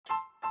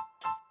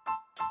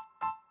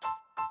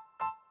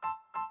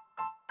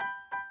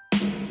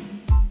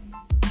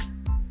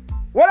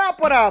What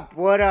up, what up,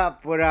 what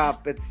up, what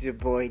up? It's your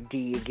boy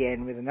D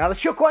again with another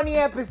Shokwani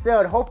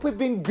episode. Hope we've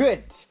been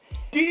good.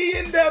 D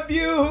in the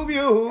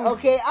view.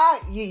 Okay,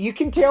 you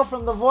can tell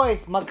from the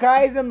voice.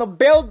 Makai's in the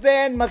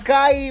building.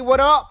 Makai, what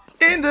up?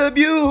 In the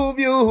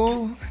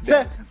view.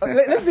 So,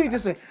 let's do it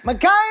this way.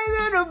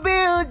 Makai's in the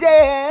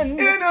building.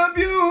 In the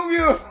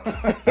view.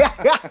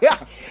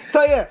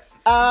 So yeah,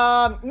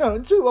 no,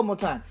 do it one more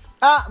time.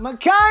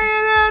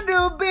 Makai in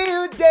the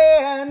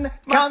building.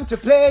 Come to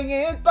play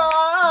his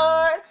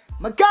part.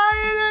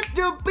 Makai in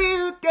the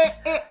building.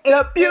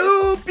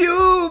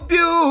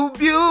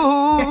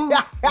 Pew.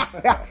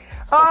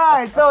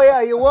 Alright, so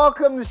yeah, you're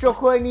welcome to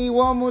Shokwani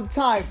one more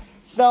time.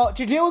 So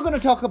today we're going to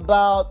talk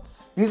about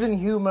using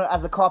humor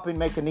as a coping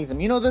mechanism.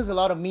 You know, there's a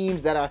lot of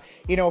memes that are,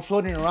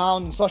 floating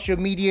around on social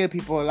media.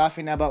 People are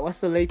laughing about. What's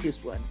the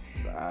latest one?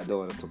 I don't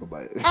want to talk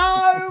about it.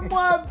 Oh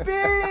my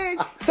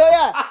baby. So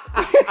yeah.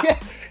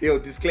 Yo,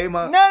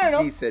 disclaimer.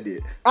 No. G said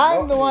it.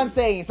 I'm the one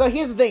saying. So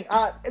here's the thing.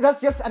 That's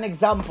just an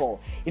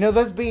example.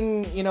 There's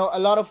been, a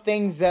lot of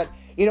things that,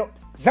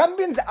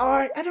 Zambians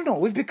are, I don't know,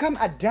 we've become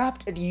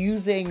adept at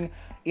using,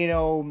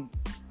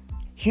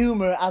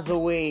 humor as a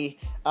way,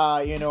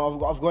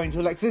 of going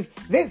to, like,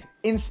 this,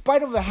 in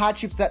spite of the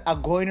hardships that are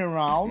going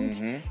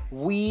around,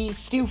 we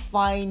still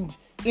find,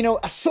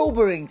 a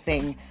sobering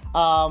thing,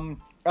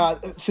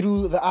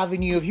 through the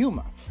avenue of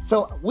humor.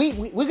 So we're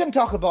going to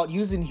talk about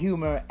using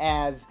humor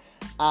as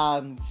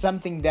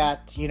something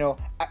that,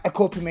 a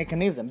coping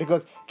mechanism.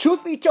 Because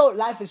truth be told,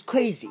 life is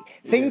crazy.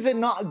 Things are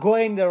not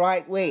going the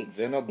right way.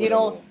 They're not good at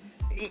all.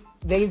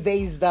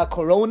 There's the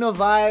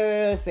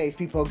coronavirus, there's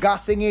people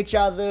gassing each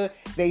other,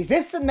 there's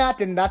this and that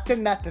and that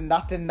and that and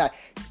that and that.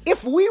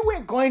 If we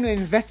were going to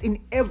invest in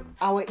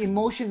our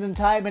emotions and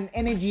time and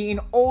energy in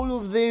all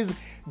of these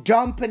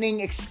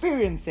dampening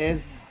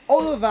experiences,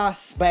 all of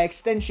us, by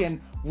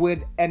extension,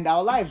 would end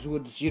our lives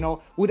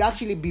would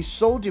actually be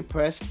so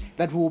depressed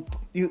that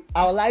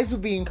our lives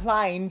would be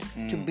inclined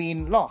to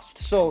being lost.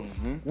 So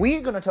we're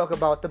going to talk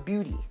about the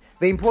beauty,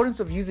 the importance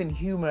of using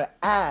humor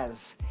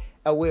as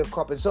a way of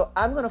coping. So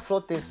I'm going to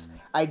float this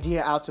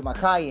idea out to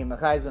Makai, and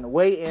Makai is going to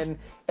weigh in.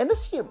 And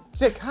let's hear,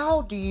 Zik,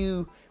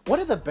 what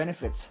are the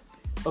benefits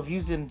of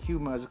using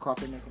humor as a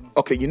coping mechanism?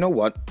 Okay, you know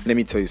what? Let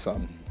me tell you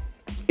something.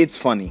 It's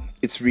funny.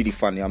 It's really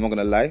funny. I'm not going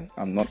to lie.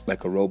 I'm not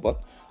like a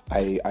robot.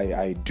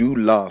 I do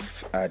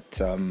laugh at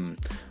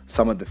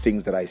some of the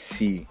things that I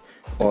see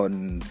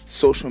on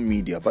social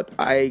media, but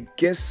I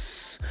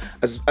guess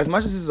as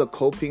much as this is a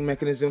coping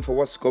mechanism for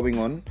what's going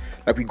on,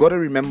 like, we got to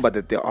remember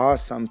that there are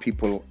some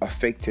people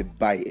affected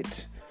by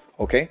it.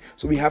 Okay,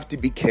 so we have to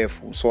be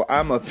careful. So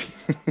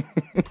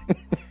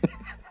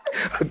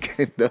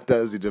okay, that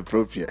was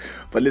inappropriate.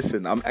 But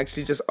listen, I'm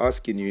actually just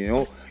asking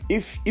you,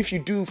 if you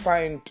do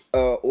find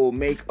or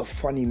make a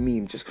funny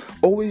meme, just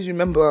always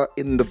remember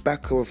in the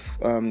back of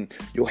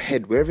your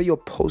head, wherever you're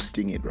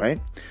posting it, right?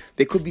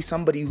 There could be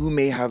somebody who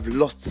may have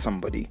lost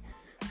somebody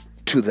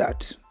to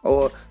that,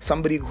 or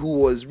somebody who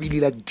was really,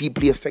 like,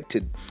 deeply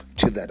affected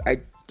to that.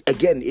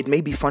 Again, it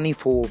may be funny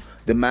for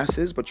the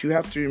masses, but you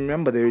have to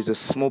remember there is a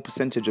small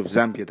percentage of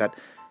Zambia that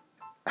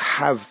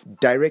have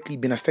directly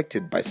been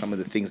affected by some of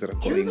the things that are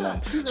going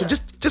on. So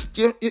just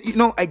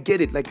I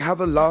get it. Like,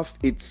 have a laugh.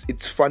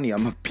 It's funny.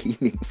 I'm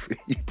appealing for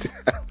you to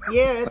have.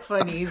 Yeah, it's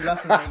funny. He's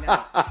laughing right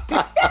now.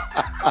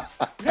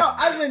 No,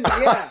 as in,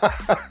 yeah.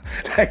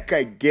 Like,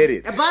 I get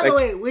it. And by the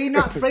way, we're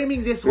not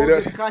framing this whole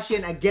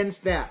discussion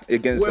against that.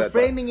 We're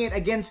framing it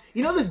against,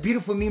 there's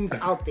beautiful memes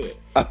out there.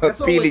 I'm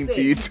appealing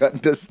to you to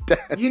understand.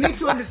 You need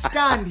to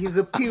understand his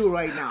appeal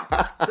right now.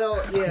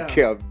 So, yeah.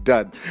 Okay, I'm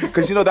done.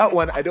 Because, that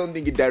one, I don't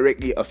think it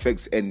directly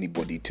affects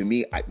anybody. To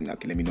me,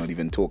 okay, let me not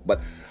even talk.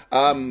 But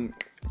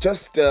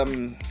just, you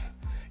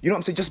know what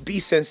I'm saying? Just be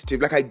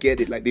sensitive. Like, I get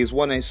it. Like, there's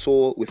one I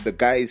saw with the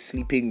guys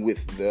sleeping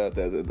with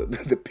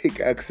the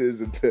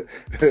pickaxes and the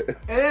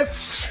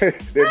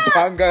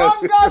bangas.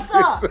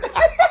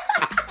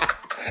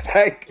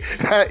 Like,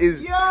 that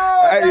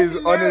is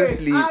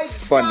honestly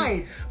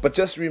funny. But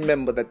just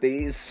remember that there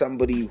is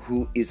somebody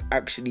who is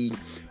actually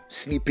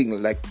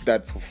sleeping like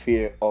that for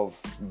fear of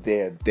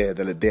their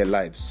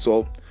lives.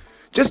 So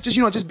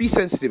just be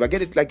sensitive. I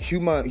get it. Like,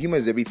 humor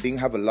is everything.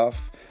 Have a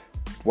laugh.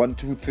 1,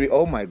 2, 3.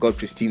 Oh my God,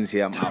 Christine's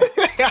here. I'm out.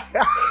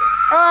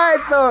 Alright,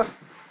 so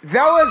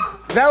that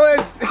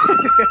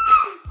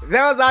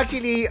was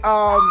actually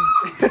our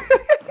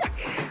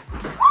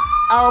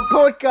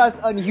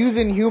podcast on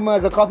using humor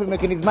as a coping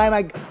mechanism.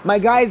 My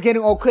guy is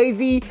getting all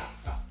crazy.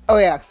 Oh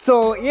yeah.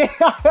 So yeah.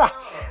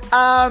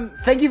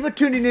 Thank you for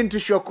tuning in to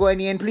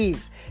Shokwani, and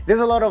please,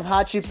 there's a lot of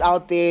hardships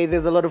out there.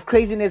 There's a lot of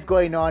craziness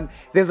going on.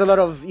 There's a lot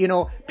of,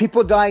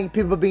 people dying,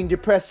 people being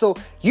depressed. So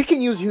you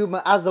can use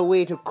humor as a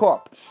way to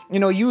cope.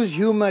 Use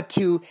humor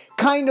to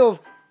kind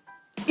of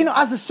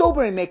as a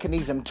sobering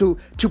mechanism to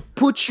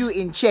put you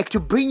in check, to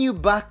bring you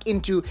back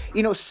into,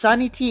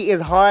 sanity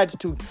is hard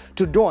to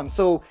don.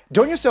 So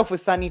don yourself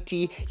with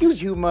sanity, use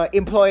humor,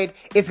 employ it.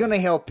 It's gonna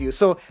help you.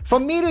 So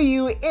from me to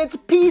you, it's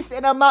peace,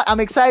 and I'm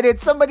excited.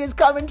 Somebody's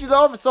coming to the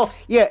office. So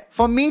yeah,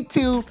 from me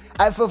to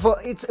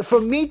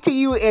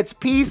you, it's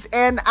peace,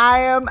 and I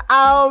am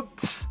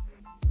out.